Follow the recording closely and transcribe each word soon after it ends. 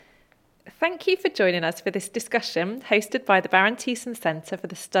Thank you for joining us for this discussion hosted by the Baron Thyssen Centre for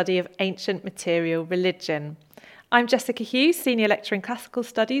the Study of Ancient Material Religion. I'm Jessica Hughes, Senior Lecturer in Classical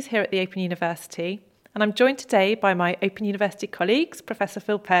Studies here at the Open University, and I'm joined today by my Open University colleagues, Professor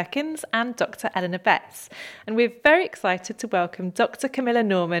Phil Perkins and Dr. Eleanor Betts, and we're very excited to welcome Dr. Camilla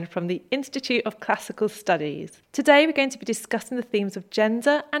Norman from the Institute of Classical Studies. Today we're going to be discussing the themes of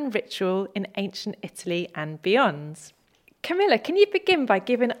gender and ritual in ancient Italy and beyond. Camilla, can you begin by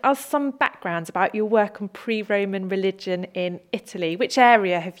giving us some background about your work on pre-Roman religion in Italy? Which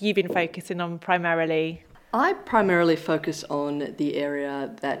area have you been focusing on primarily? I primarily focus on the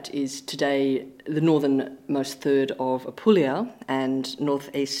area that is today the northernmost third of Apulia and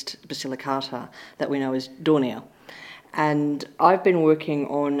northeast Basilicata that we know as Daunia. And I've been working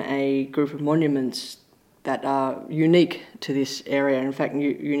on a group of monuments that are unique to this area, in fact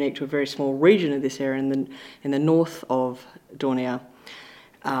unique to a very small region of this area in the north of Daunia,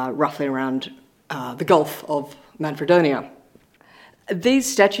 roughly around the Gulf of Manfredonia. These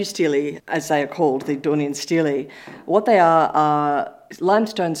statue stelae, as they are called, the Daunian stelae, what they are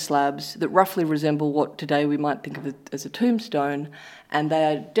limestone slabs that roughly resemble what today we might think of as a tombstone, and they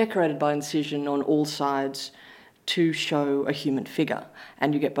are decorated by incision on all sides to show a human figure.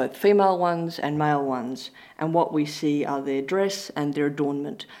 And you get both female ones and male ones, and what we see are their dress and their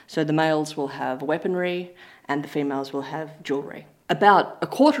adornment. So the males will have weaponry and the females will have jewellery. About a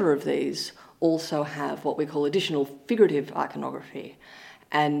quarter of these also have what we call additional figurative iconography,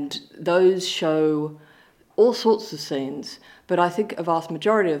 and those show all sorts of scenes, but I think a vast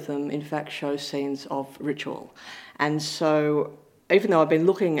majority of them in fact show scenes of ritual. And so even though I've been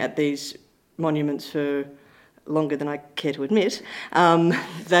looking at these monuments for longer than I care to admit,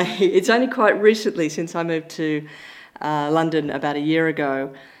 it's only quite recently, since I moved to London about a year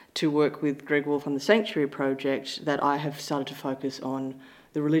ago to work with Greg Wolfe on the Sanctuary Project, that I have started to focus on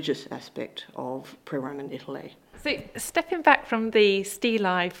the religious aspect of pre-Roman Italy. So stepping back from the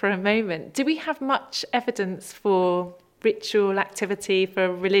stelae for a moment, do we have much evidence for ritual activity,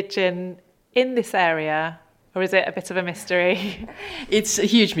 for religion in this area? Or is it a bit of a mystery? It's a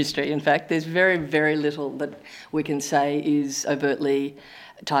huge mystery, in fact. There's very, very little that we can say is overtly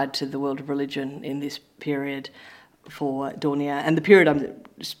tied to the world of religion in this period for Daunia. And the period I'm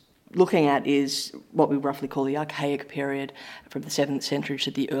looking at is what we roughly call the Archaic period, from the 7th century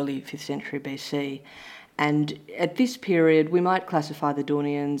to the early 5th century BC. And at this period, we might classify the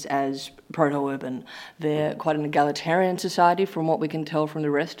Daunians as proto-urban. They're quite an egalitarian society from what we can tell from the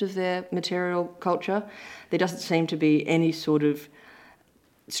rest of their material culture. There doesn't seem to be any sort of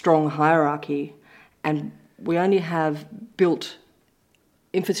strong hierarchy, and we only have built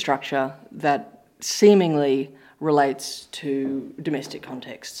infrastructure that seemingly relates to domestic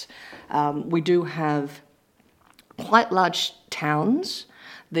contexts. We do have quite large towns.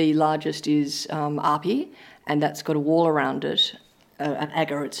 The largest is Arpi, and that's got a wall around it. An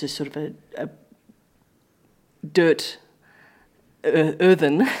augur, it's just sort of a dirt,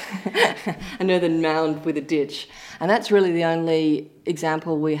 earthen, an earthen mound with a ditch. And that's really the only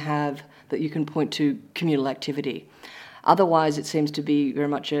example we have that you can point to communal activity. Otherwise, it seems to be very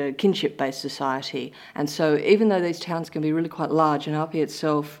much a kinship-based society. And so even though these towns can be really quite large, and Arpi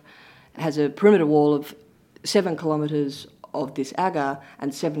itself has a perimeter wall of 7 kilometres of this augur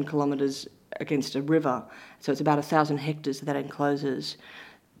and 7 kilometres against a river, so it's about 1,000 hectares that encloses.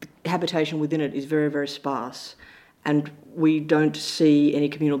 The habitation within it is very, very sparse, and we don't see any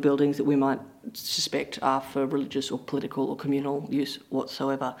communal buildings that we might suspect are for religious or political or communal use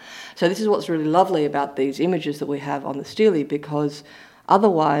whatsoever. So this is what's really lovely about these images that we have on the stelae, because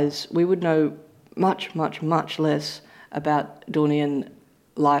otherwise we would know much, much, much less about Daunian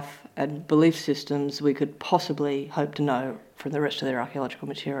life and belief systems we could possibly hope to know from the rest of their archaeological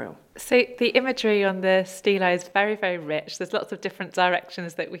material. So the imagery on the stelae is very, very rich. There's lots of different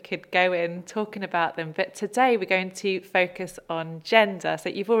directions that we could go in talking about them. But today we're going to focus on gender. So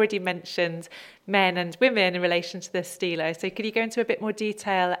you've already mentioned men and women in relation to the stelae. So could you go into a bit more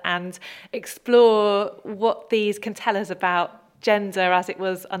detail and explore what these can tell us about gender as it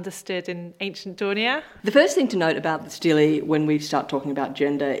was understood in ancient Daunia? The first thing to note about the stelae when we start talking about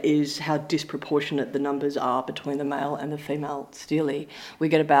gender is how disproportionate the numbers are between the male and the female stelae. We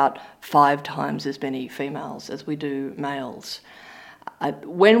get about 5 times as many females as we do males.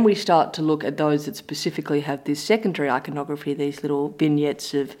 When we start to look at those that specifically have this secondary iconography, these little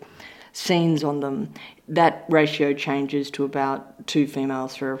vignettes of scenes on them, that ratio changes to about 2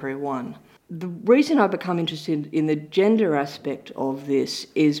 females for every 1. The reason I become interested in the gender aspect of this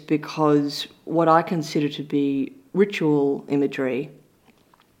is because what I consider to be ritual imagery,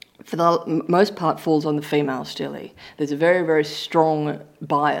 for the most part, falls on the female stelae. There's a very, very strong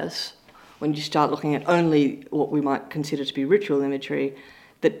bias when you start looking at only what we might consider to be ritual imagery,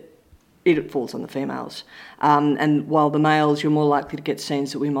 that it falls on the females. And while the males, you're more likely to get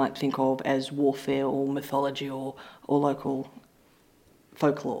scenes that we might think of as warfare or mythology or local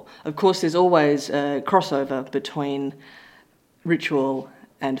folklore. Of course, there's always a crossover between ritual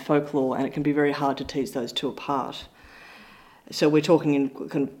and folklore, and it can be very hard to tease those two apart. So we're talking in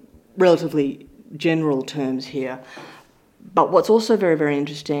kind of relatively general terms here. But what's also very, very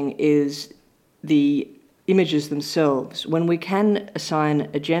interesting is the images themselves. When we can assign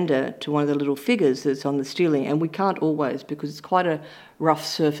a gender to one of the little figures that's on the stelae, and we can't always because it's quite a rough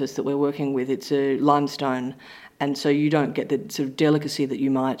surface that we're working with. It's a limestone, and so you don't get the sort of delicacy that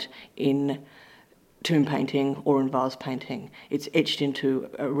you might in tomb painting or in vase painting. It's etched into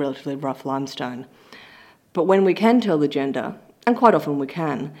a relatively rough limestone. But when we can tell the gender, and quite often we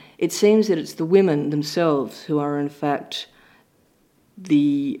can, it seems that it's the women themselves who are in fact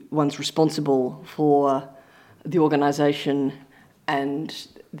the ones responsible for the organisation and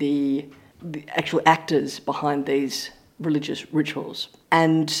the actual actors behind these religious rituals.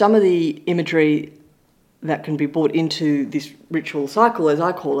 And some of the imagery that can be brought into this ritual cycle, as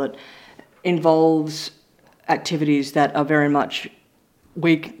I call it, involves activities that are very much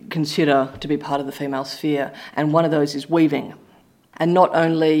we consider to be part of the female sphere, and one of those is weaving. And not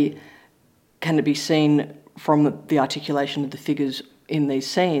only can it be seen from the articulation of the figures in these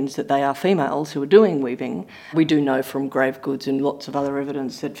scenes that they are females who are doing weaving, we do know from grave goods and lots of other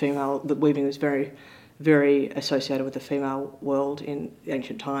evidence that weaving was very, very associated with the female world in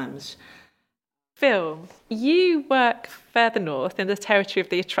ancient times. Phil, you work further north in the territory of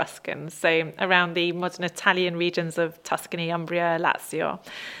the Etruscans, so around the modern Italian regions of Tuscany, Umbria, Lazio.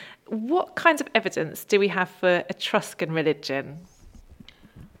 What kinds of evidence do we have for Etruscan religion?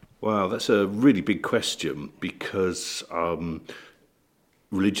 Wow, that's a really big question because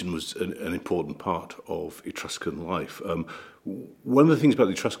religion was an important part of Etruscan life. One of the things about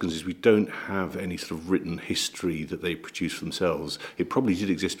the Etruscans is we don't have any sort of written history that they produced themselves. It probably did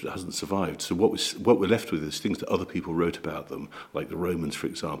exist, but it hasn't survived. So what we're left with is things that other people wrote about them, like the Romans, for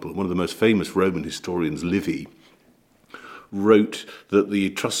example. One of the most famous Roman historians, Livy, wrote that the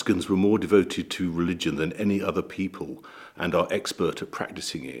Etruscans were more devoted to religion than any other people and are expert at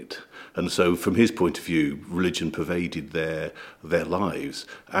practicing it. And so from his point of view, religion pervaded their lives.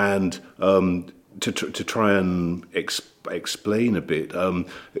 And to try and explain a bit, the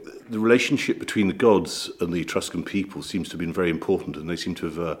relationship between the gods and the Etruscan people seems to have been very important, and they seem to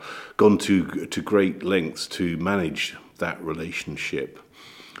have gone to great lengths to manage that relationship.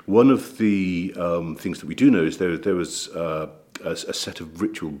 One of the things that we do know is there was a set of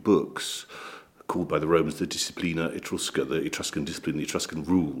ritual books called by the Romans the Disciplina Etrusca, the Etruscan discipline, the Etruscan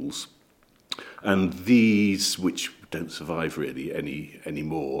rules. And these, which don't survive really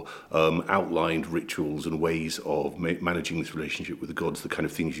anymore, outlined rituals and ways of managing this relationship with the gods, the kind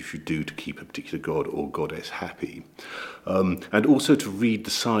of things you should do to keep a particular god or goddess happy. And also to read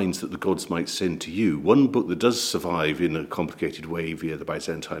the signs that the gods might send to you. One book that does survive in a complicated way via the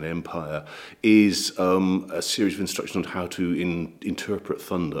Byzantine Empire is a series of instructions on how to interpret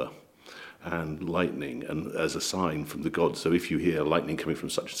thunder and lightning, and as a sign from the gods. So if you hear lightning coming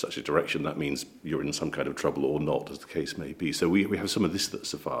from such and such a direction, that means you're in some kind of trouble or not, as the case may be. So we have some of this that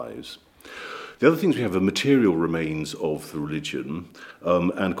survives. The other things we have are material remains of the religion,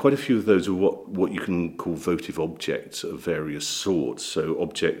 and quite a few of those are what you can call votive objects of various sorts. So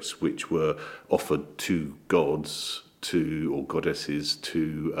objects which were offered to gods or goddesses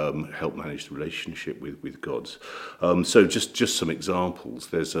to help manage the relationship with gods. So just some examples.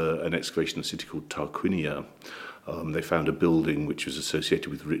 There's an excavation in a city called Tarquinia. They found a building which was associated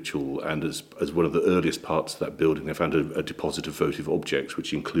with ritual, and as one of the earliest parts of that building, they found a deposit of votive objects,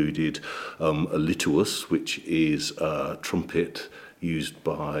 which included a lituus, which is a trumpet used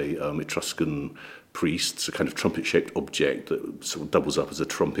by Etruscan priests, a kind of trumpet-shaped object that sort of doubles up as a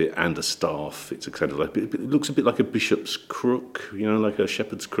trumpet and a staff. It's a kind of like, it looks a bit like a bishop's crook, like a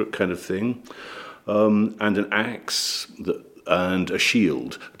shepherd's crook kind of thing, and an axe and a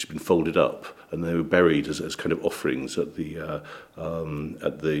shield which had been folded up, and they were buried as kind of offerings on the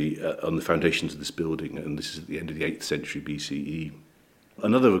foundations of this building. And this is at the end of the 8th century BCE.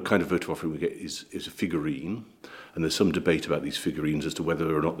 Another kind of votive offering we get is a figurine, and there's some debate about these figurines as to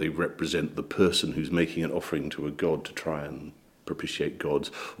whether or not they represent the person who's making an offering to a god to try and propitiate gods,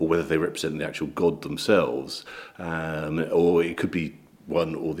 or whether they represent the actual god themselves, or it could be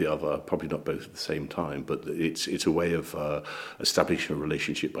one or the other, probably not both at the same time, but it's a way of establishing a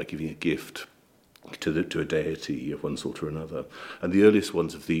relationship by giving a gift to a deity of one sort or another. And the earliest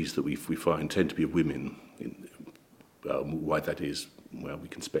ones of these that we find tend to be women. Why that is well, we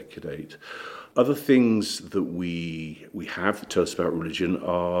can speculate. Other things that we have that tell us about religion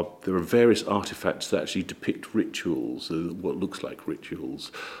are there are various artifacts that actually depict rituals, what looks like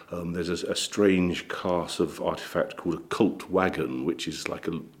rituals. There's a strange class of artifact called a cult wagon, which is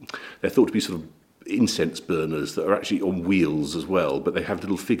they're thought to be sort of incense burners that are actually on wheels as well, but they have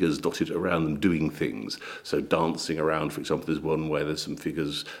little figures dotted around them doing things. So dancing around, for example, there's one where there's some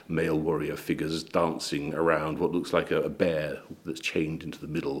figures, male warrior figures, dancing around what looks like a bear that's chained into the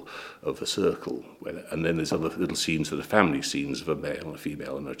middle of a circle. And then there's other little scenes that are family scenes of a male, a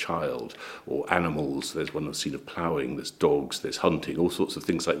female and a child, or animals. There's one scene of ploughing, there's dogs, there's hunting, all sorts of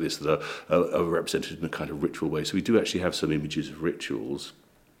things like this that are represented in a kind of ritual way. So we do actually have some images of rituals.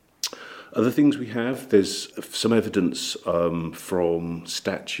 Other things we have, there's some evidence from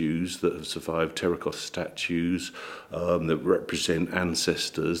statues that have survived, terracotta statues that represent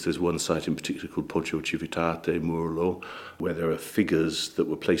ancestors. There's one site in particular called Poggio Civitate, Murlo, where there are figures that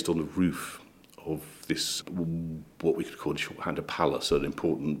were placed on the roof of this, what we could call in shorthand a palace, an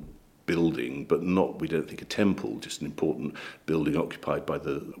important building, but not, we don't think, a temple, just an important building occupied by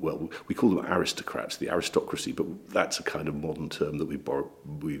we call them aristocrats, the aristocracy, but that's a kind of modern term that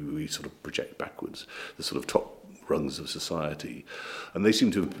we sort of project backwards, the sort of top rungs of society. And they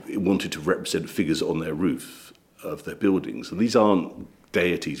seem to have wanted to represent figures on their roof of their buildings. And these aren't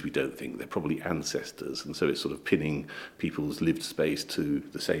deities, we don't think, they're probably ancestors, and so it's sort of pinning people's lived space to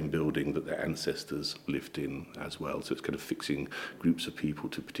the same building that their ancestors lived in as well. So it's kind of fixing groups of people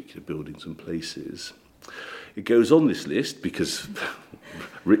to particular buildings and places. It goes on this list because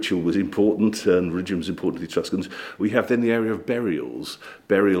ritual was important and religion was important to the Etruscans. We have then the area of burials.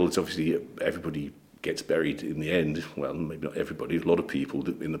 Burial is obviously everybody gets buried in the end, well, maybe not everybody, a lot of people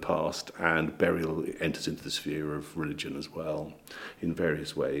in the past, and burial enters into the sphere of religion as well in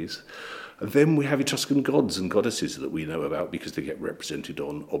various ways. And then we have Etruscan gods and goddesses that we know about because they get represented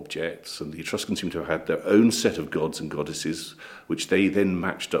on objects, and the Etruscans seem to have had their own set of gods and goddesses, which they then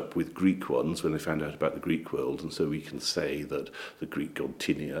matched up with Greek ones when they found out about the Greek world, and so we can say that the Greek god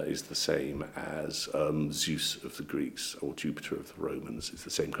Tinia is the same as Zeus of the Greeks, or Jupiter of the Romans. It's the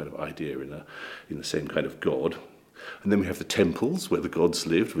same kind of idea in the same kind of god. And then we have the temples where the gods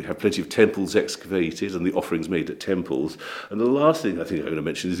lived. We have plenty of temples excavated and the offerings made at temples. And the last thing I think I'm going to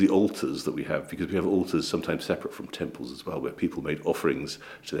mention is the altars that we have, because we have altars sometimes separate from temples as well, where people made offerings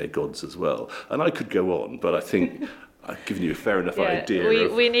to their gods as well. And I could go on, but I think I've given you a fair enough idea.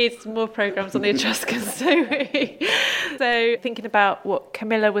 We need some more programmes on the Etruscans, don't we? So thinking about what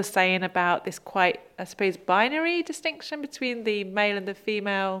Camilla was saying about this quite, I suppose, binary distinction between the male and the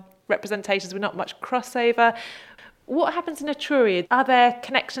female representations with not much crossover. What happens in Etruria? Are there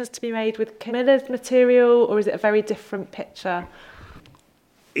connections to be made with Camilla's material, or is it a very different picture?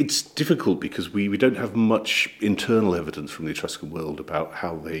 It's difficult because we don't have much internal evidence from the Etruscan world about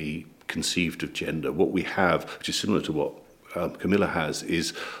how they conceived of gender. What we have, which is similar to what Camilla has,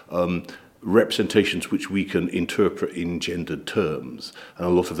 is representations which we can interpret in gendered terms. And a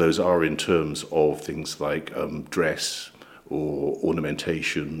lot of those are in terms of things like dress, or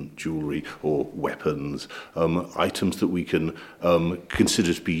ornamentation, jewellery, or weapons, items that we can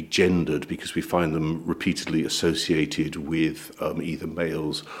consider to be gendered because we find them repeatedly associated with either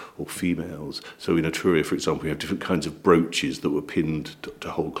males or females. So in Etruria, for example, we have different kinds of brooches that were pinned to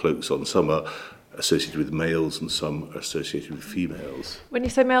hold cloaks on. Some are associated with males and some are associated with females. When you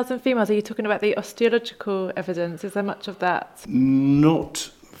say males and females, are you talking about the osteological evidence? Is there much of that?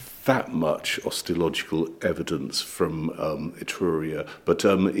 Not that much osteological evidence from Etruria, but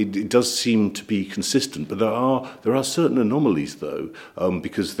it does seem to be consistent. But there are certain anomalies, though,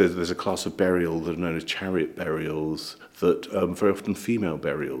 because there's a class of burial that are known as chariot burials that very often female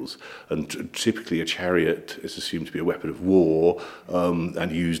burials, and typically a chariot is assumed to be a weapon of war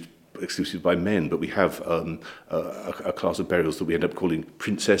and used exclusively by men, but we have a class of burials that we end up calling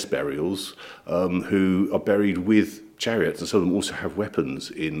princess burials, who are buried with chariots, and some of them also have weapons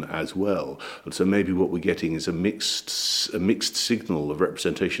in as well. And so maybe what we're getting is a mixed signal of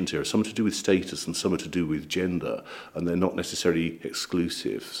representations here. Some are to do with status and some are to do with gender, and they're not necessarily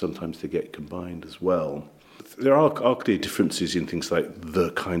exclusive. Sometimes they get combined as well. There are clear differences in things like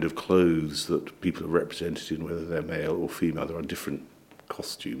the kind of clothes that people are represented in, whether they're male or female. There are different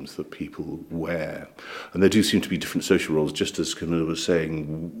costumes that people wear, and there do seem to be different social roles. Just as Camilla was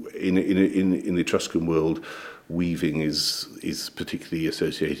saying, in the Etruscan world, weaving is particularly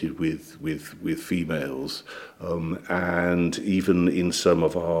associated with females, and even in some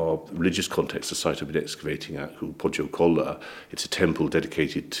of our religious contexts, the site I've been excavating at called Poggio Colla, it's a temple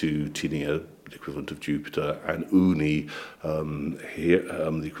dedicated to Tinia, the equivalent of Jupiter, and Uni,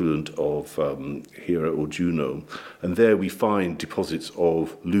 the equivalent of Hera or Juno. And there we find deposits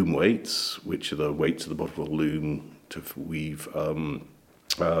of loom weights, which are the weights at the bottom of a loom to weave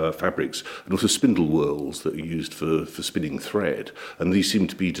fabrics, and also spindle whorls that are used for spinning thread. And these seem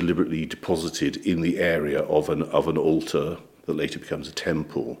to be deliberately deposited in the area of an altar that later becomes a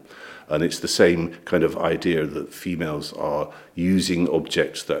temple. And it's the same kind of idea that females are using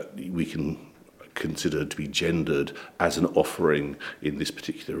objects that we can consider to be gendered as an offering in this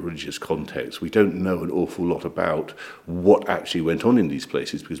particular religious context. We don't know an awful lot about what actually went on in these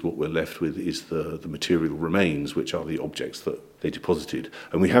places, because what we're left with is the material remains, which are the objects that they deposited.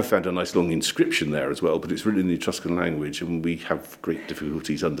 And we have found a nice long inscription there as well, but it's written in the Etruscan language, and we have great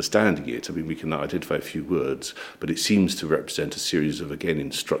difficulties understanding it. I mean, we can identify a few words, but it seems to represent a series of, again,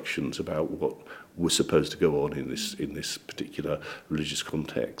 instructions about what was supposed to go on in this particular religious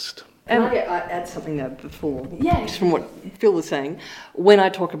context. Can I add something there before? Yeah. Just from what Phil was saying, when I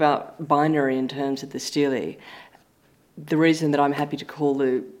talk about binary in terms of the stelae, the reason that I'm happy to call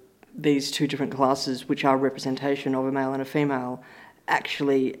these two different classes, which are representation of a male and a female,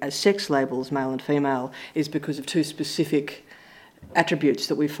 actually as sex labels, male and female, is because of two specific attributes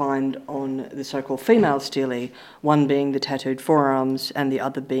that we find on the so-called female stelae, one being the tattooed forearms and the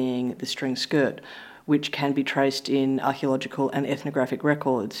other being the string skirt, which can be traced in archaeological and ethnographic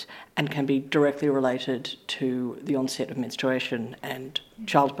records and can be directly related to the onset of menstruation and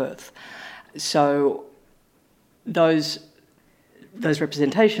childbirth. So those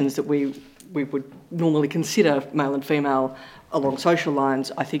representations that we would normally consider male and female along social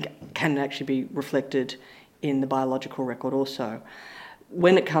lines, I think can actually be reflected in the biological record also.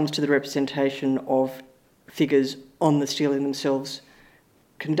 When it comes to the representation of figures on the stelae themselves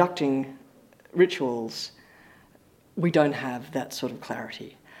conducting rituals, we don't have that sort of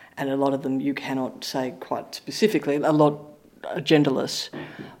clarity. And a lot of them you cannot say quite specifically, a lot are genderless.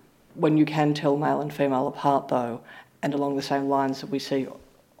 When you can tell male and female apart, though, and along the same lines that we see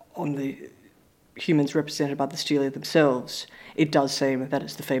on the humans represented by the stelae themselves, it does seem that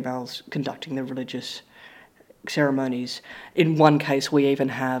it's the females conducting the religious ceremonies. In one case, we even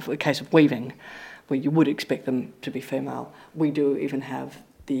have a case of weaving, where you would expect them to be female. We do even have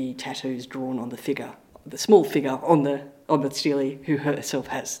the tattoos drawn on the figure, the small figure on the stelae, who herself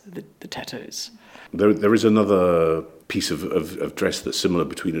has the tattoos. There is another piece of dress that's similar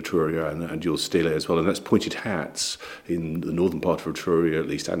between Etruria and your stelae as well, and that's pointed hats in the northern part of Etruria, at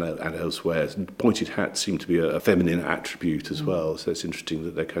least, and elsewhere. Pointed hats seem to be a feminine attribute as well, so it's interesting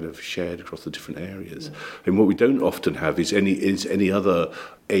that they're kind of shared across the different areas. Yeah. And what we don't often have is any other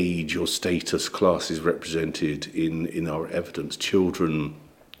age or status classes represented in our evidence. Children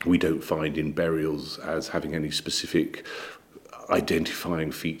we don't find in burials as having any specific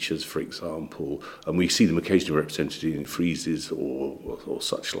identifying features, for example, and we see them occasionally represented in friezes or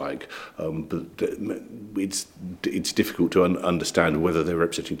such like, but it's difficult to understand whether they're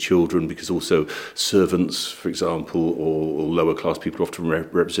representing children, because also servants, for example, or lower class people are often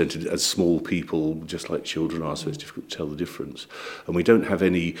represented as small people, just like children are, so it's difficult to tell the difference. And we don't have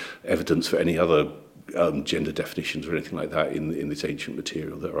any evidence for any other gender definitions or anything like that in this ancient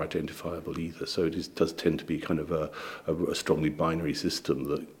material that are identifiable either. So it does tend to be kind of a strongly binary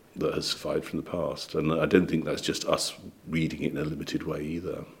system that has survived from the past. And I don't think that's just us reading it in a limited way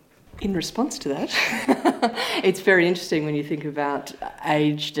either. In response to that, it's very interesting when you think about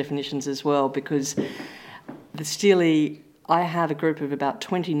age definitions as well, because the stelae, I have a group of about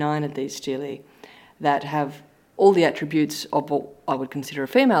 29 of these stelae that have all the attributes of what I would consider a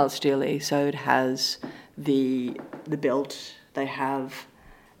female stelae. So it has the belt, they have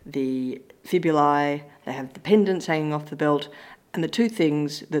the fibulae, they have the pendants hanging off the belt, and the two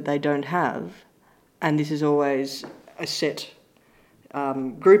things that they don't have, and this is always a set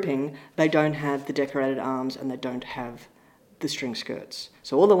grouping, they don't have the decorated arms and they don't have the string skirts.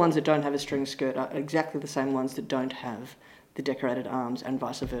 So all the ones that don't have a string skirt are exactly the same ones that don't have the decorated arms, and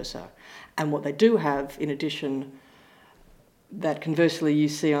vice versa. And what they do have, in addition, that conversely you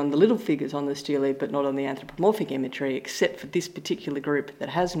see on the little figures on the stelae, but not on the anthropomorphic imagery, except for this particular group that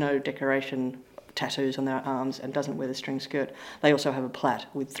has no decoration tattoos on their arms and doesn't wear the string skirt, they also have a plait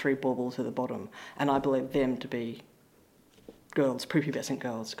with 3 baubles at the bottom. And I believe them to be girls, prepubescent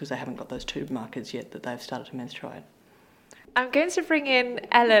girls, because they haven't got those 2 markers yet that they've started to menstruate. I'm going to bring in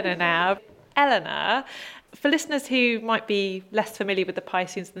Eleanor now. Eleanor, for listeners who might be less familiar with the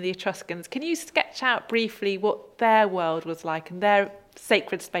Pisceans than the Etruscans, can you sketch out briefly what their world was like and their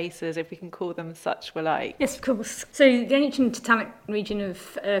sacred spaces, if we can call them such, were like? Yes, of course. So the ancient Titanic region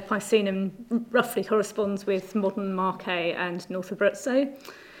of Picenum roughly corresponds with modern Marche and north of Abruzzo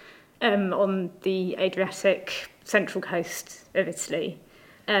on the Adriatic central coast of Italy.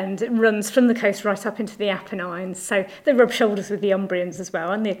 And it runs from the coast right up into the Apennines. So they rub shoulders with the Umbrians as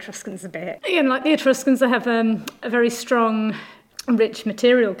well, and the Etruscans a bit. Again, like the Etruscans, they have a very strong, rich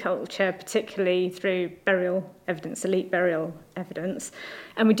material culture, particularly through burial evidence, elite burial evidence.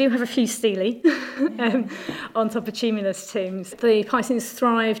 And we do have a few stelae on top of tumulus tombs. The Pisceans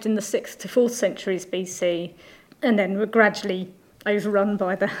thrived in the 6th to 4th centuries BC, and then were gradually overrun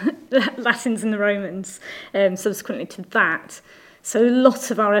by the Latins and the Romans subsequently to that. So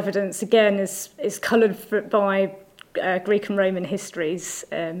lots of our evidence, again, is coloured by Greek and Roman histories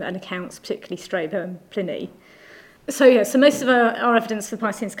and accounts, particularly Strabo and Pliny. So most of our evidence for the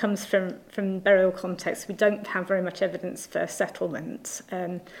Pisceans comes from burial context. We don't have very much evidence for settlement,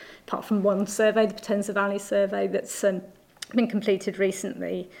 apart from one survey, the Potenza Valley survey, that's been completed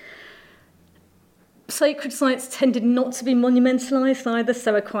recently. Sacred sites tended not to be monumentalised either,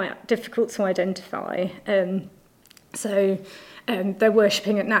 so are quite difficult to identify. They're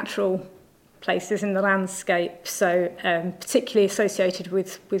worshipping at natural places in the landscape, so particularly associated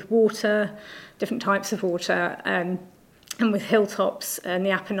with water, different types of water, and with hilltops and the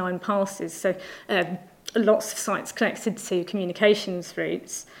Apennine passes. So lots of sites connected to communications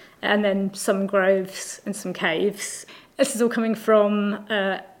routes, and then some groves and some caves. This is all coming from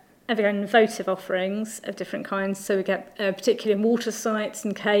again, votive offerings of different kinds. So we get, particularly in water sites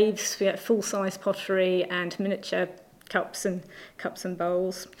and caves, we get full-size pottery and miniature cups and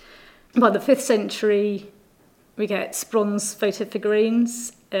bowls. By the 5th century, we get bronze votive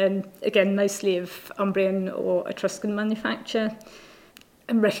figurines, again, mostly of Umbrian or Etruscan manufacture,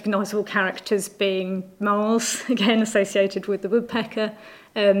 and recognisable characters being Mars, again associated with the woodpecker,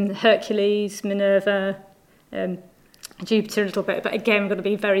 Hercules, Minerva, Jupiter a little bit, but again, we've got to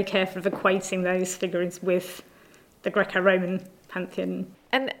be very careful of equating those figurines with the Greco-Roman pantheon.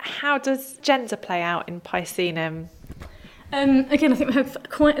 And how does gender play out in Picenum? Again, I think we have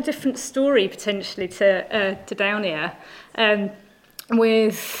quite a different story potentially to Daunia,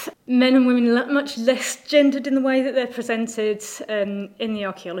 with men and women much less gendered in the way that they're presented in the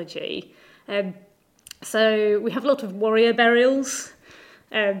archaeology. So we have a lot of warrior burials.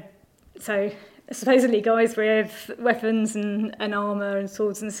 So supposedly guys with weapons and armour and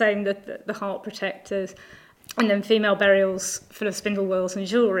swords, and the same the heart protectors. And then female burials full of spindle whorls and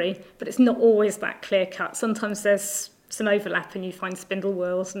jewellery, but it's not always that clear cut. Sometimes there's some overlap and you find spindle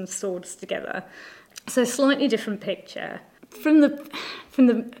whorls and swords together. So a slightly different picture. From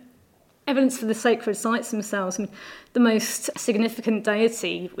the evidence for the sacred sites themselves, I mean, the most significant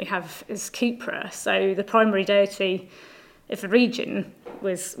deity we have is Cubrar. So the primary deity of the region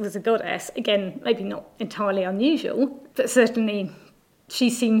was a goddess. Again, maybe not entirely unusual, but certainly she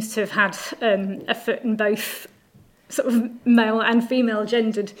seems to have had a foot in both sort of male and female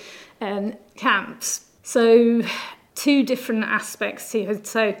gendered camps. So two different aspects to her.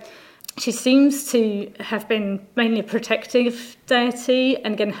 So she seems to have been mainly a protective deity,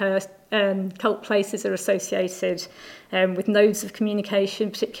 and again her cult places are associated with nodes of communication,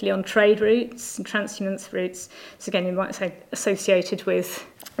 particularly on trade routes and transhumance routes. So again, you might say associated with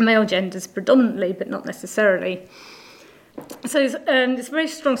male genders predominantly, but not necessarily. So it's a very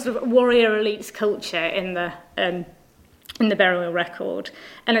strong sort of warrior elite culture in the burial record,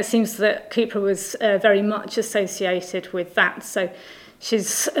 and it seems that Cubrar was very much associated with that. So she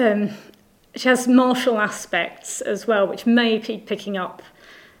has martial aspects as well, which may be picking up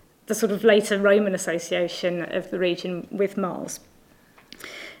the sort of later Roman association of the region with Mars.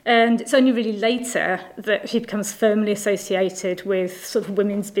 And it's only really later that she becomes firmly associated with sort of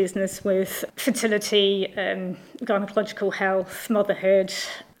women's business, with fertility, gynecological health, motherhood.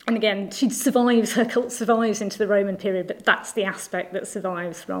 And again, her cult survives into the Roman period, but that's the aspect that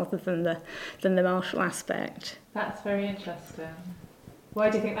survives rather than the martial aspect. That's very interesting. Why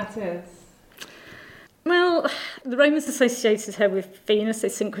do you think that is? Well, the Romans associated her with Venus, they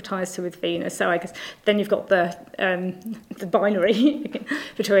syncretised her with Venus, so I guess then you've got the binary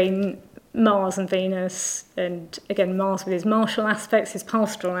between Mars and Venus, and again Mars with his martial aspects, his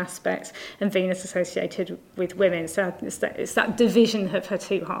pastoral aspects, and Venus associated with women, so it's that division of her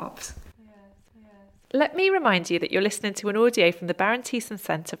two halves. Let me remind you that you're listening to an audio from the Baron Thyssen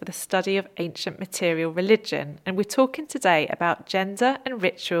Centre for the Study of Ancient Material Religion, and we're talking today about gender and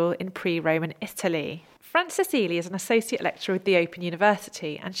ritual in pre-Roman Italy. Frances Eley is an associate lecturer with the Open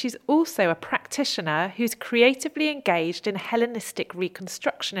University, and she's also a practitioner who's creatively engaged in Hellenistic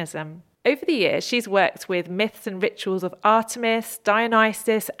reconstructionism. Over the years, she's worked with myths and rituals of Artemis,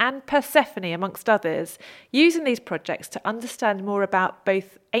 Dionysus, and Persephone, amongst others, using these projects to understand more about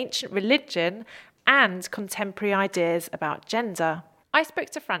both ancient religion and contemporary ideas about gender. I spoke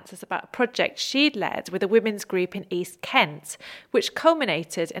to Frances about a project she'd led with a women's group in East Kent, which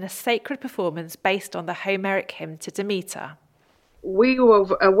culminated in a sacred performance based on the Homeric hymn to Demeter. We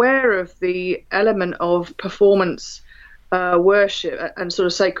were aware of the element of performance worship and sort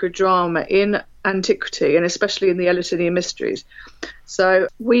of sacred drama in antiquity, and especially in the Eleusinian mysteries. So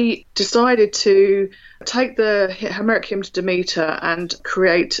we decided to take the Homeric hymn to Demeter and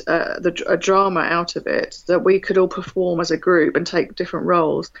create a drama out of it that we could all perform as a group and take different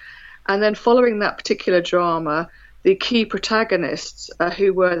roles. And then following that particular drama, the key protagonists,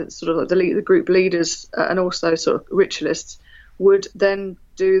 who were sort of the group leaders and also sort of ritualists, would then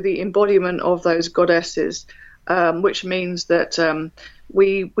do the embodiment of those goddesses, which means that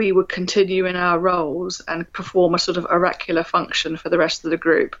we would continue in our roles and perform a sort of oracular function for the rest of the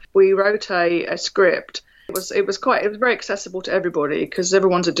group. We wrote a script. It was very accessible to everybody because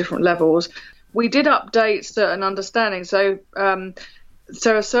everyone's at different levels. We did update certain understandings. So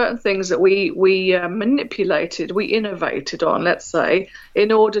there are certain things that we manipulated, we innovated on, let's say,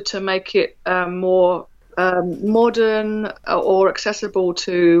 in order to make it more modern or accessible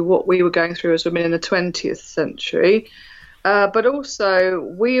to what we were going through as women in the 20th century. But also,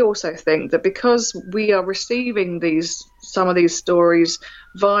 we also think that because we are receiving some of these stories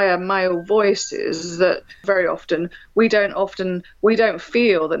via male voices, that very often we don't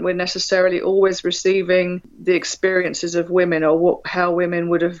feel that we're necessarily always receiving the experiences of women or how women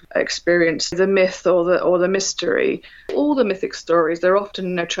would have experienced the myth or the mystery. All the mythic stories, they're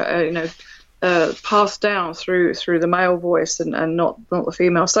often passed down through the male voice and not the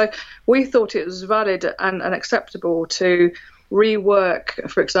female. So we thought it was valid and acceptable to rework,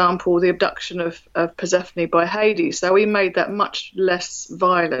 for example, the abduction of Persephone by Hades. So we made that much less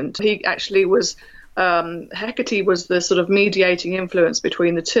violent. He actually was Hecate was the sort of mediating influence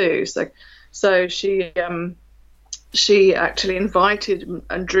between the two. So she actually invited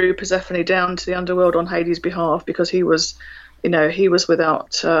and drew Persephone down to the underworld on Hades' behalf because he was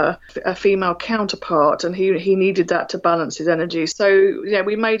without a female counterpart, and he needed that to balance his energy. So,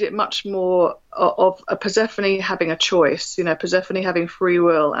 we made it much more of a Persephone having a choice, Persephone having free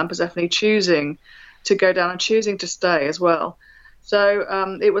will, and Persephone choosing to go down and choosing to stay as well.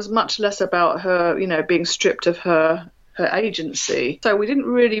 So it was much less about her, being stripped of her agency. So we didn't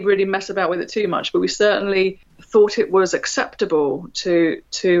really mess about with it too much, but we certainly thought it was acceptable to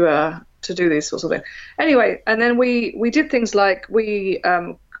do these sorts of things. Anyway, and then we did things like we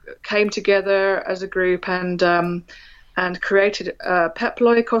came together as a group and created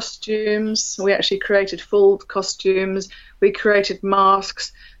peploi costumes. We actually created full costumes. We created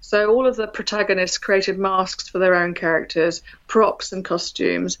masks. So all of the protagonists created masks for their own characters, props and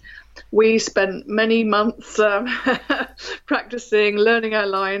costumes. We spent many months practicing, learning our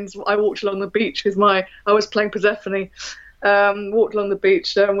lines. I walked along the beach I was playing Persephone. Walked along the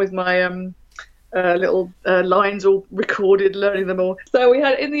beach with my little lines all recorded, learning them all. So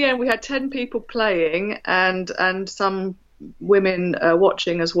in the end we had 10 people playing and some women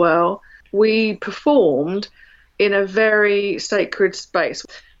watching as well. We performed in a very sacred space.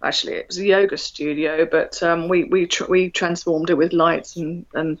 Actually, it was a yoga studio, but we transformed it with lights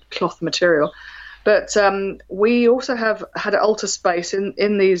and cloth material. But we also had an altar space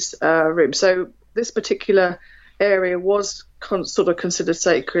in these rooms. So this particular area was sort of considered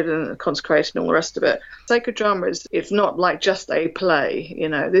sacred and consecrated and all the rest of it. Sacred drama it's not like just a play,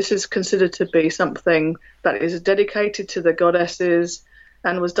 This is considered to be something that is dedicated to the goddesses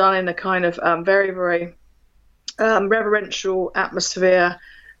and was done in a kind of very, very reverential atmosphere.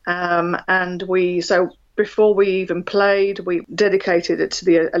 And before we even played, we dedicated it to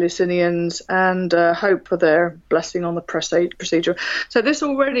the Eleusinians and hoped for their blessing on the procedure. So this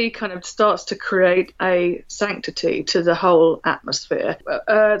already kind of starts to create a sanctity to the whole atmosphere.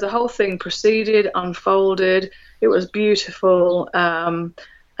 The whole thing proceeded, unfolded. It was beautiful, and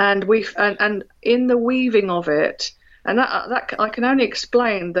in the weaving of it, and that I can only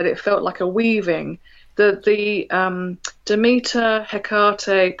explain that it felt like a weaving. The Demeter,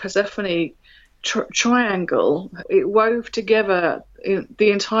 Hecate, Persephone triangle, it wove together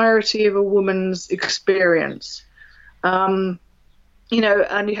the entirety of a woman's experience. And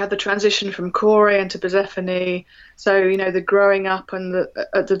you had the transition from Kore into Persephone. So, the growing up and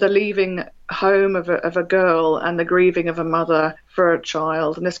the leaving home of a girl and the grieving of a mother for a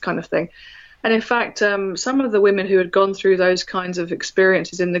child and this kind of thing. And in fact, some of the women who had gone through those kinds of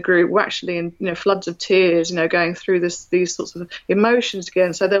experiences in the group were actually in floods of tears, going through these sorts of emotions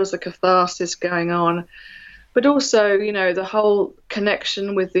again. So there was a catharsis going on. But also, the whole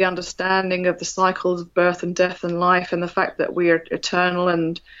connection with the understanding of the cycles of birth and death and life, and the fact that we are eternal,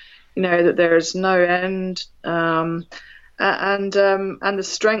 and that there is no end, and the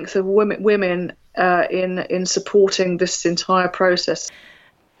strength of women in supporting this entire process.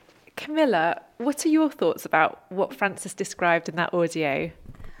 Camilla, what are your thoughts about what Frances described in that audio?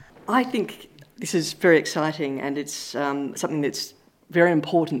 I think this is very exciting, and it's something that's very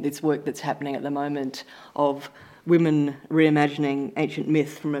important, this work that's happening at the moment of women reimagining ancient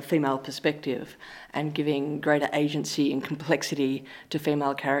myth from a female perspective and giving greater agency and complexity to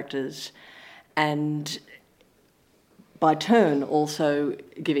female characters, and by turn also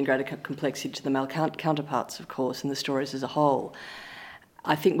giving greater complexity to the male counterparts, of course, and the stories as a whole.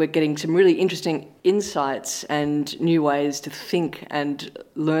 I think we're getting some really interesting insights and new ways to think and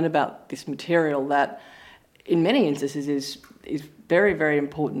learn about this material that in many instances is very, very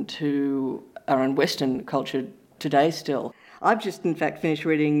important to our own Western culture today still. I've just, in fact, finished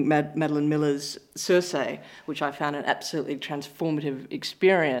reading Madeline Miller's Circe, which I found an absolutely transformative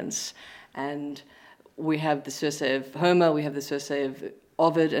experience. And we have the Circe of Homer, we have the Circe of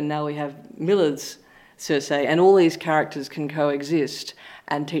Ovid, and now we have Miller's Circe. And all these characters can coexist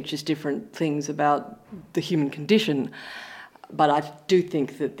and teach us different things about the human condition. But I do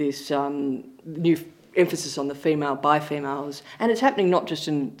think that this new emphasis on the female by females, and it's happening not just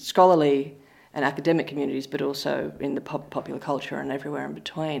in scholarly and academic communities, but also in the popular culture and everywhere in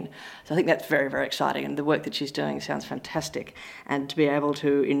between. So I think that's very, very exciting, and the work that she's doing sounds fantastic. And to be able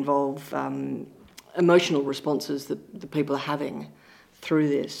to involve emotional responses that the people are having through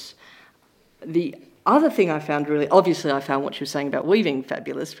this. The other thing I found obviously I found what she was saying about weaving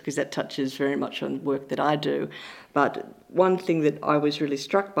fabulous, because that touches very much on work that I do. But one thing that I was really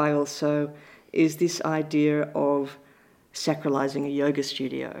struck by also is this idea of sacralising a yoga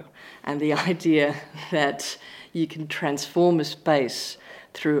studio, and the idea that you can transform a space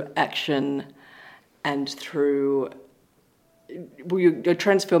through action and through... You're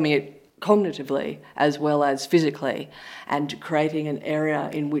transforming it cognitively as well as physically, and creating an area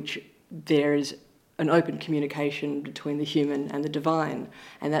in which there is an open communication between the human and the divine.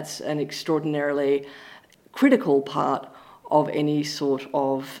 And that's an extraordinarily critical part of any sort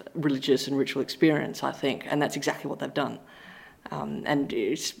of religious and ritual experience, I think, and that's exactly what they've done. And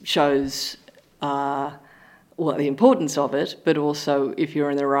it shows the importance of it, but also, if you're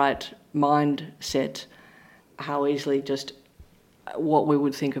in the right mindset, how easily just what we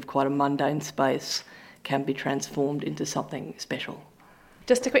would think of quite a mundane space can be transformed into something special.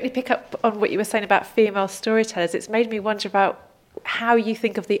 Just to quickly pick up on what you were saying about female storytellers, it's made me wonder about how you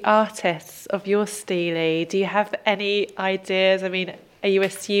think of the artists of your stelae. Do you have any ideas? I mean, are you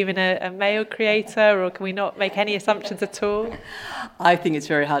assuming a male creator, or can we not make any assumptions at all? I think it's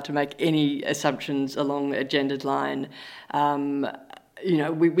very hard to make any assumptions along a gendered line.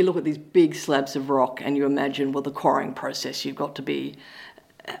 We look at these big slabs of rock and you imagine, the quarrying process, you've got to be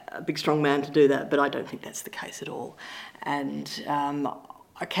a big strong man to do that, but I don't think that's the case at all. And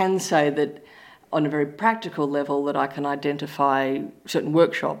I can say that on a very practical level that I can identify certain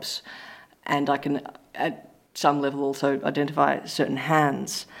workshops, and I can at some level also identify certain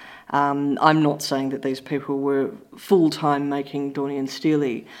hands. I'm not saying that these people were full-time making Daunian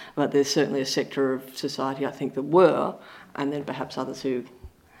stelae, but there's certainly a sector of society, I think, that were, and then perhaps others who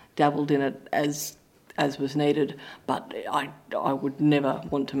dabbled in it as was needed. But I would never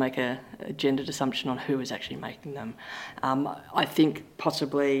want to make a gendered assumption on who is actually making them. I think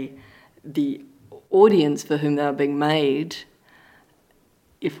possibly the audience for whom they are being made,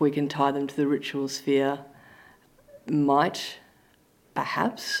 if we can tie them to the ritual sphere, might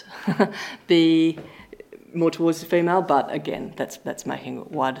perhaps be more towards the female, but again, that's making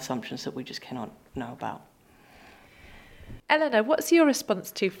wide assumptions that we just cannot know about. Eleanor, what's your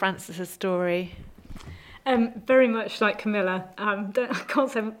response to Frances's story? Very much like Camilla. I can't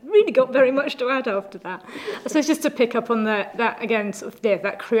say I've really got very much to add after that. So it's just to pick up on that again,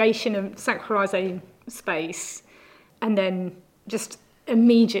 that creation of sacralising space, and then just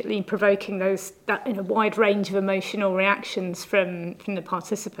immediately provoking that in a wide range of emotional reactions from the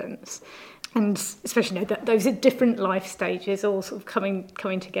participants, and especially that those are different life stages all sort of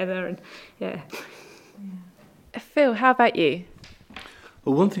coming together. And yeah. Phil, how about you?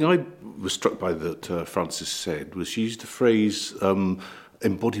 Well, one thing I was struck by that Frances said was she used the phrase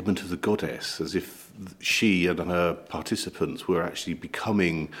embodiment of the goddess, as if she and her participants were actually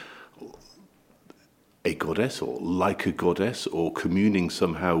becoming a goddess or like a goddess or communing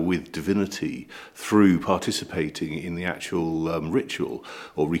somehow with divinity through participating in the actual ritual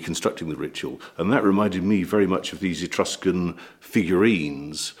or reconstructing the ritual. And that reminded me very much of these Etruscan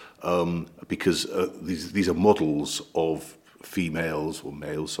figurines because these are models of females or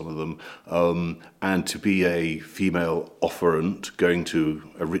males, some of them, and to be a female offerant going to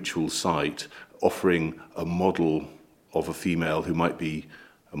a ritual site, offering a model of a female who might be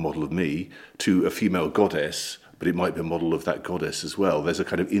a model of me to a female goddess, but it might be a model of that goddess as well. There's a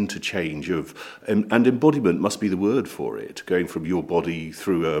kind of interchange of, and embodiment must be the word for it, going from your body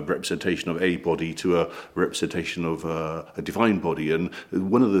through a representation of a body to a representation of a divine body. And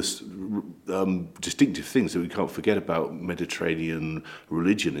one of the distinctive things that we can't forget about Mediterranean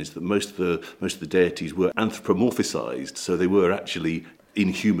religion is that most of the deities were anthropomorphized, so they were actually in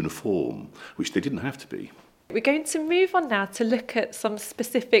human form, which they didn't have to be. We're going to move on now to look at some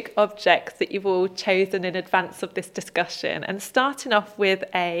specific objects that you've all chosen in advance of this discussion, and starting off with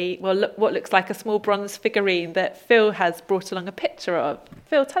what looks like a small bronze figurine that Phil has brought along a picture of.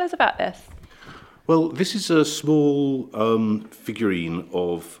 Phil, tell us about this. Well, this is a small figurine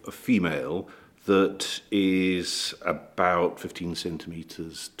of a female that is about 15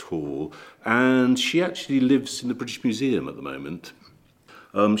 centimetres tall, and she actually lives in the British Museum at the moment.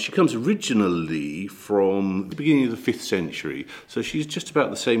 She comes originally from the beginning of the 5th century, so she's just about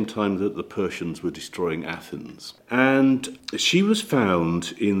the same time that the Persians were destroying Athens. And she was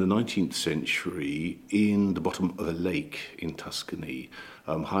found in the 19th century in the bottom of a lake in Tuscany,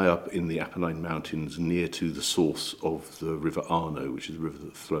 high up in the Apennine Mountains, near to the source of the River Arno, which is the river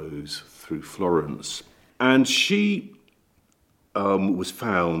that flows through Florence. And she was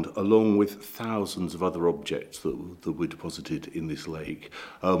found along with thousands of other objects that were deposited in this lake.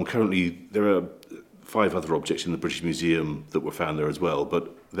 Currently, there are 5 other objects in the British Museum that were found there as well,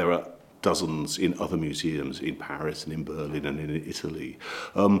 but there are dozens in other museums in Paris and in Berlin and in Italy.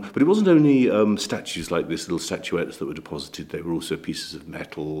 But it wasn't only statues like this, little statuettes that were deposited. They were also pieces of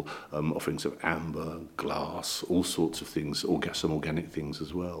metal, offerings of amber, glass, all sorts of things, some organic things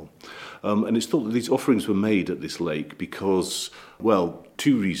as well. And it's thought that these offerings were made at this lake because, well,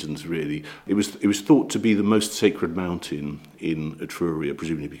 2 reasons really. It was thought to be the most sacred mountain in Etruria,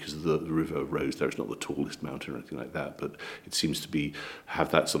 presumably because of the river rose there. It's not the tallest mountain or anything like that, but it seems to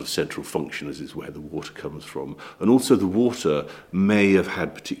have that sort of central function as is where the water comes from. And also the water may have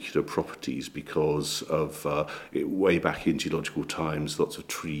had particular properties because of way back in geological times, lots of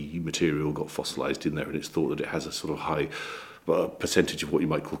tree material got fossilized in there, and it's thought that it has a sort of high percentage of what you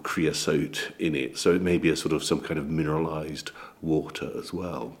might call creosote in it. So it may be some kind of mineralized water as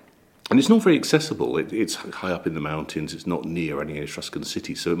well. And it's not very accessible. It's high up in the mountains. It's not near any Etruscan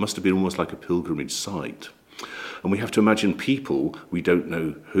city. So it must have been almost like a pilgrimage site. And we have to imagine people, we don't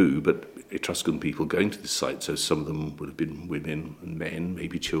know who, but Etruscan people going to this site. So some of them would have been women and men,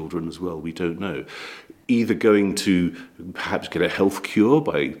 maybe children as well. We don't know. Either going to perhaps get a health cure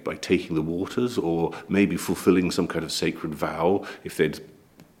by taking the waters, or maybe fulfilling some kind of sacred vow if they'd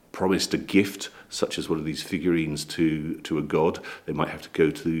promised a gift, such as one of these figurines to a god. They might have to go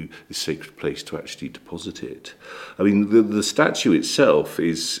to this sacred place to actually deposit it. I mean, the statue itself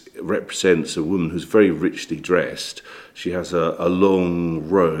represents a woman who's very richly dressed. She has a long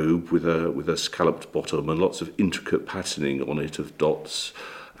robe with a scalloped bottom and lots of intricate patterning on it of dots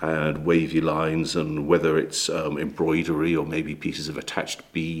and wavy lines, and whether it's embroidery or maybe pieces of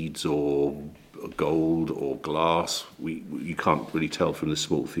attached beads or gold or glass, you can't really tell from the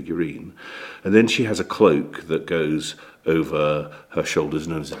small figurine. And then she has a cloak that goes over her shoulders,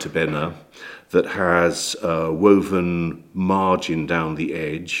 known as a tabena, that has a woven margin down the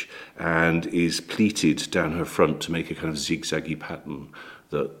edge and is pleated down her front to make a kind of zigzaggy pattern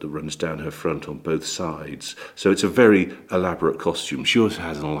that runs down her front on both sides. So it's a very elaborate costume. She also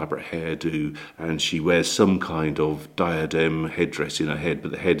has an elaborate hairdo, and she wears some kind of diadem headdress in her head,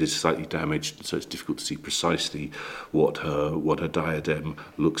 but the head is slightly damaged, so it's difficult to see precisely what her diadem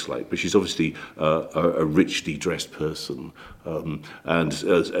looks like. But she's obviously a richly dressed person. And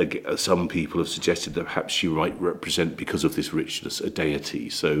some people have suggested that perhaps she might represent, because of this richness, a deity.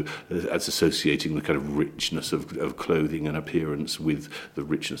 So as associating the kind of richness of clothing and appearance with the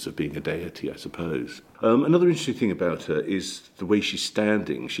richness of being a deity, I suppose. Another interesting thing about her is the way she's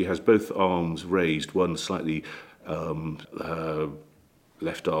standing. She has both arms raised, one slightly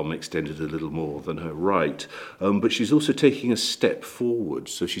left arm extended a little more than her right, but she's also taking a step forward,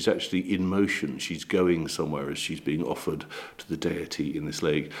 so she's actually in motion. She's going somewhere as she's being offered to the deity in this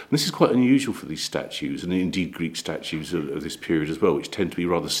leg. And this is quite unusual for these statues, and indeed Greek statues of this period as well, which tend to be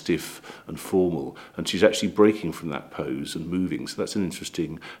rather stiff and formal, and she's actually breaking from that pose and moving, so that's an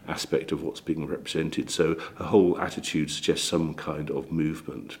interesting aspect of what's being represented. So her whole attitude suggests some kind of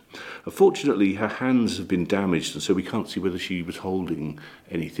movement. Unfortunately, her hands have been damaged, and so we can't see whether she was holding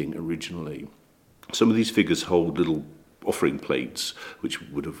anything originally. Some of these figures hold little offering plates, which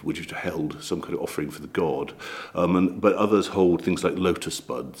would have held some kind of offering for the god, but others hold things like lotus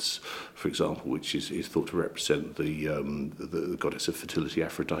buds, for example, which is thought to represent the goddess of fertility,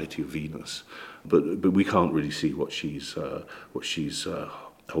 Aphrodite, or Venus. But we can't really see what she's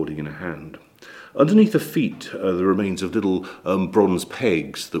holding in her hand. Underneath her feet are the remains of little bronze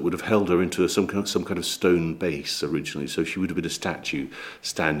pegs that would have held her into some kind of stone base originally. So she would have been a statue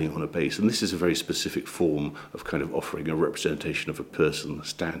standing on a base. And this is a very specific form of kind of offering a representation of a person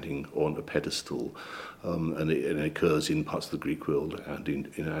standing on a pedestal. And it occurs in parts of the Greek world and in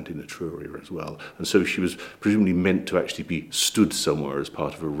Etruria as well. And so she was presumably meant to actually be stood somewhere as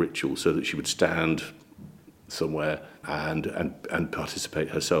part of a ritual, so that she would stand somewhere and participate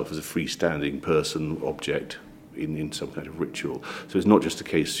herself as a freestanding person, object in some kind of ritual. So it's not just a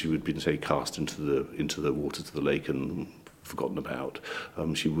case she would have been, say, cast into the waters of the lake and forgotten about.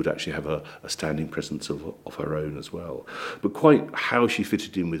 She would actually have a standing presence of her own as well. But quite how she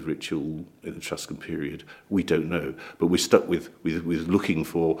fitted in with ritual in the Etruscan period, we don't know. But we're stuck with looking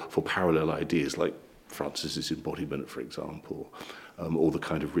for parallel ideas, like Frances's embodiment, for example, or the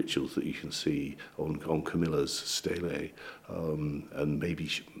kind of rituals that you can see on Camilla's stelae. And maybe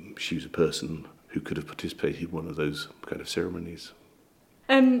she was a person who could have participated in one of those kind of ceremonies.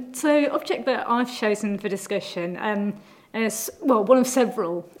 So object that I've chosen for discussion is, well, one of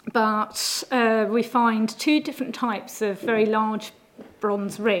several, but we find two different types of very large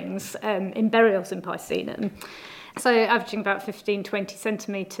bronze rings in burials in Picenum. So averaging about 15-20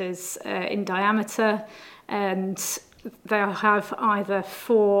 centimetres in diameter, and they have either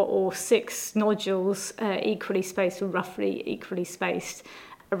 4 or 6 nodules equally spaced or roughly equally spaced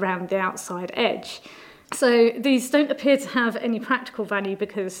around the outside edge. So these don't appear to have any practical value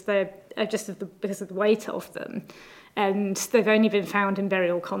because they're because of the weight of them, and they've only been found in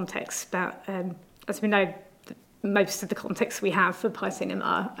burial contexts. But as we know, most of the contexts we have for Picenum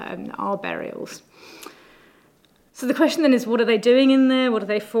are burials. So the question then is, what are they doing in there? What are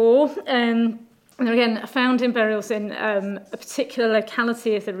they for? And again, found in burials in a particular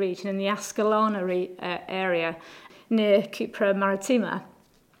locality of the region, in the Ascalana area near Cubrar Matrer.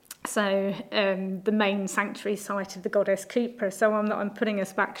 So the main sanctuary site of the goddess Cupra. So I'm putting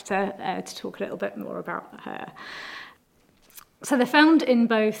us back to talk a little bit more about her. So they're found in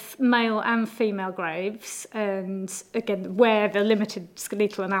both male and female graves, and again, where the limited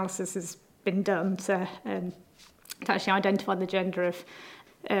skeletal analysis has been done to actually identify the gender of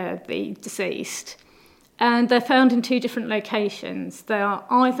the deceased. And they're found in 2 different locations. They'll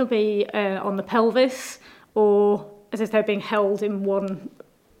either be on the pelvis, or as if they're being held in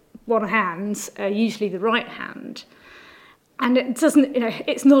one hand, usually the right hand. And it doesn't,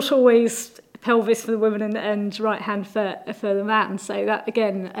 it's not always pelvis for the woman and right hand for the man. So that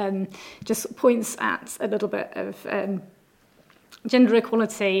again just points at a little bit of gender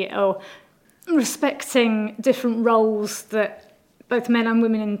equality, or respecting different roles that both men and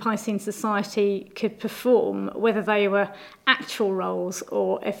women in Piscean society could perform, whether they were actual roles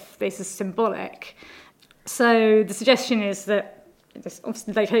or if this is symbolic. So the suggestion is that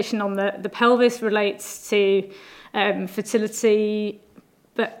obviously the location on the pelvis relates to fertility,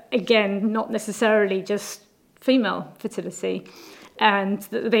 but again, not necessarily just female fertility. And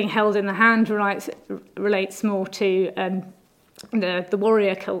that being held in the hand relates more to the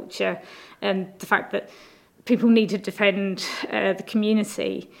warrior culture, and the fact that people need to defend the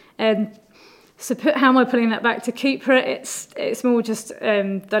community. So how am I putting that back to Cupra? It's more just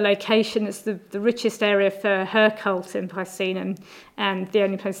the location. It's the richest area for her cult in Picenum, and the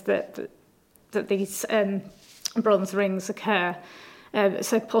only place that these bronze rings occur.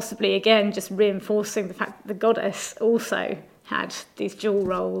 So possibly, again, just reinforcing the fact that the goddess also had these jewel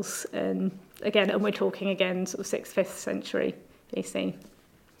rolls. And we're talking again sort of 6th, 5th century BC.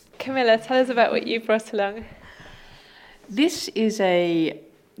 Camilla, tell us about what you brought along. This is a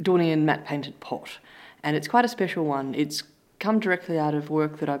Daunian matte-painted pot, and it's quite a special one. It's come directly out of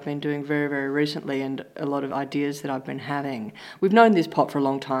work that I've been doing very, very recently, and a lot of ideas that I've been having. We've known this pot for a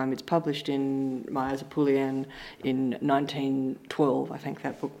long time. It's published in Myers Apulia in 1912, I think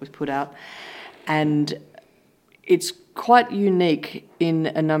that book was put out. And it's quite unique in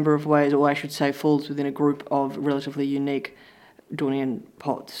a number of ways, or I should say falls within a group of relatively unique Daunian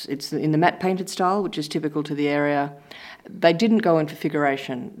pots. It's in the matte painted style, which is typical to the area. They didn't go in for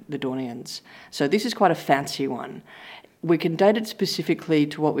figuration, the Daunians, so this is quite a fancy one. We can date it specifically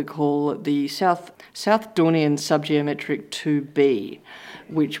to what we call the South Daunian subgeometric 2B,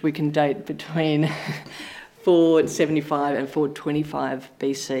 which we can date between 475 and 425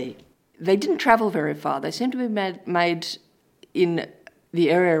 BC. They didn't travel very far. They seem to be made in the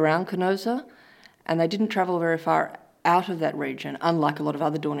area around Canosa, and they didn't travel very far out of that region, unlike a lot of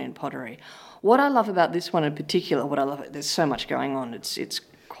other Daunian pottery. What I love about this one in particular, there's so much going on, it's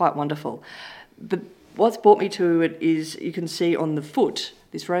quite wonderful. But what's brought me to it is, you can see on the foot,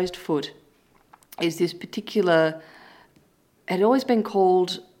 this raised foot, is this particular, it had always been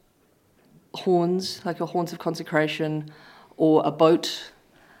called horns, like a horns of consecration, or a boat.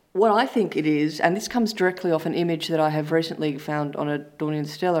 What I think it is, and this comes directly off an image that I have recently found on a Daunian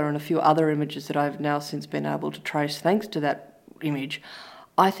stela and a few other images that I've now since been able to trace thanks to that image,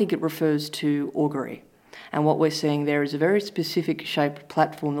 I think it refers to augury. And what we're seeing there is a very specific shaped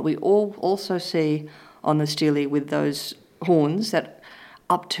platform that we also see on the stelae with those horns, that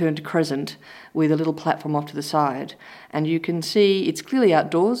upturned crescent with a little platform off to the side. And you can see it's clearly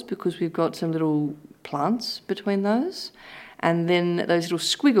outdoors because we've got some little plants between those. And then those little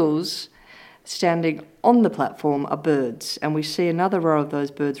squiggles standing on the platform are birds. And we see another row of those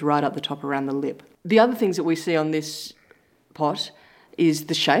birds right up the top around the lip. The other things that we see on this pot is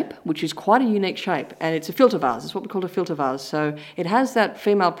the shape, which is quite a unique shape, and it's a filter vase. It's what we call a filter vase. So it has that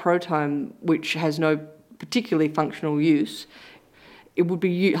female protome, which has no particularly functional use. It would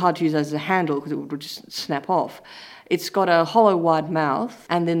be hard to use as a handle because it would just snap off. It's got a hollow, wide mouth,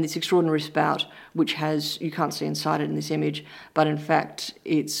 and then this extraordinary spout, which you can't see inside it in this image, but in fact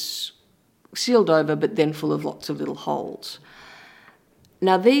it's sealed over, but then full of lots of little holes.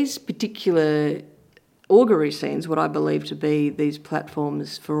 Now, these particular augury scenes, what I believe to be these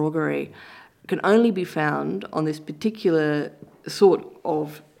platforms for augury, can only be found on this particular sort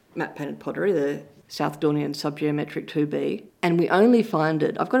of matte painted pottery, the South Daunian subgeometric 2B, and we only find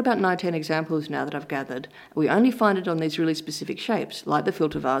it, I've got about 19 examples now that I've gathered, we only find it on these really specific shapes, like the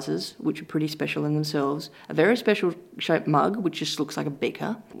filter vases, which are pretty special in themselves, a very special shaped mug, which just looks like a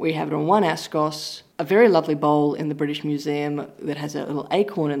beaker. We have it on one ascos, a very lovely bowl in the British Museum that has a little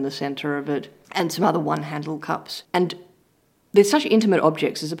acorn in the centre of it, and some other one-handle cups. And they're such intimate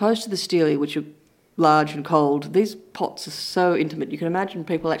objects, as opposed to the stelae, which are large and cold. These pots are so intimate, you can imagine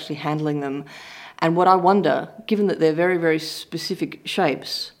people actually handling them. And what I wonder, given that they're very, very specific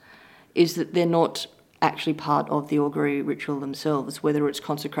shapes, is that they're not actually part of the augury ritual themselves, whether it's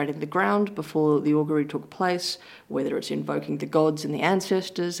consecrating the ground before the augury took place, whether it's invoking the gods and the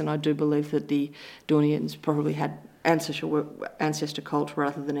ancestors, and I do believe that the Daunians probably had ancestor cult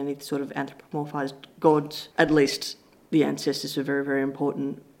rather than any sort of anthropomorphised gods. At least the ancestors are a very, very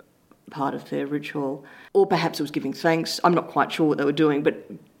important part of their ritual. Or perhaps it was giving thanks. I'm not quite sure what they were doing, but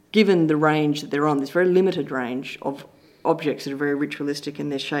given the range that they're on, this very limited range of objects that are very ritualistic in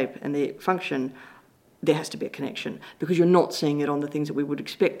their shape and their function, there has to be a connection, because you're not seeing it on the things that we would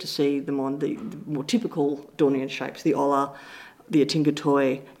expect to see them on, the more typical Daunian shapes, the olla, the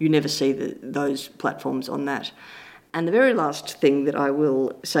atingatoi. You never see those platforms on that. And the very last thing that I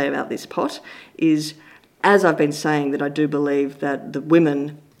will say about this pot is, as I've been saying, that I do believe that the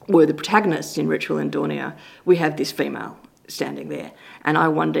women were the protagonists in ritual in Daunia, we have this female standing there, and I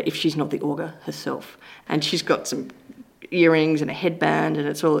wonder if she's not the augur herself. And she's got some earrings and a headband, and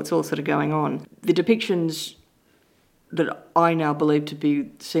it's all sort of going on. The depictions that I now believe to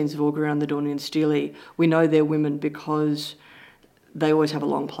be scenes of augury on the Daunian stelae, we know they're women because they always have a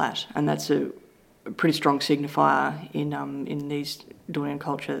long plait, and that's a pretty strong signifier in these Daunian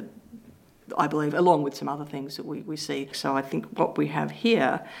culture, I believe, along with some other things that we see. So I think what we have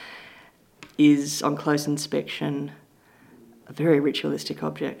here is, on close inspection, a very ritualistic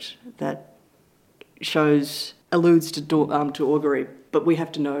object that alludes to augury, but we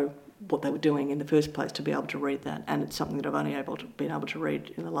have to know what they were doing in the first place to be able to read that, and it's something that I've only been able to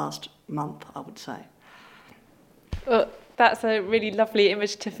read in the last month, I would say. Well, that's a really lovely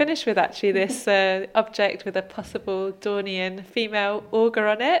image to finish with, actually, this object with a possible Daunian female augur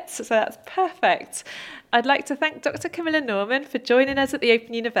on it, so that's perfect. I'd like to thank Dr. Camilla Norman for joining us at the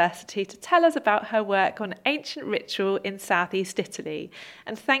Open University to tell us about her work on ancient ritual in southeast Italy.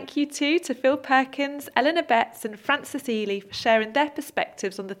 And thank you too to Phil Perkins, Eleanor Betts and Frances Eley for sharing their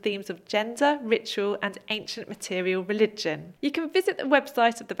perspectives on the themes of gender, ritual and ancient material religion. You can visit the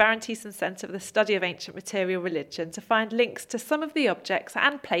website of the Baron Thyssen Centre for the Study of Ancient Material Religion to find links to some of the objects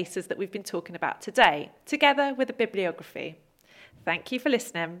and places that we've been talking about today, together with a bibliography. Thank you for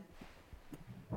listening.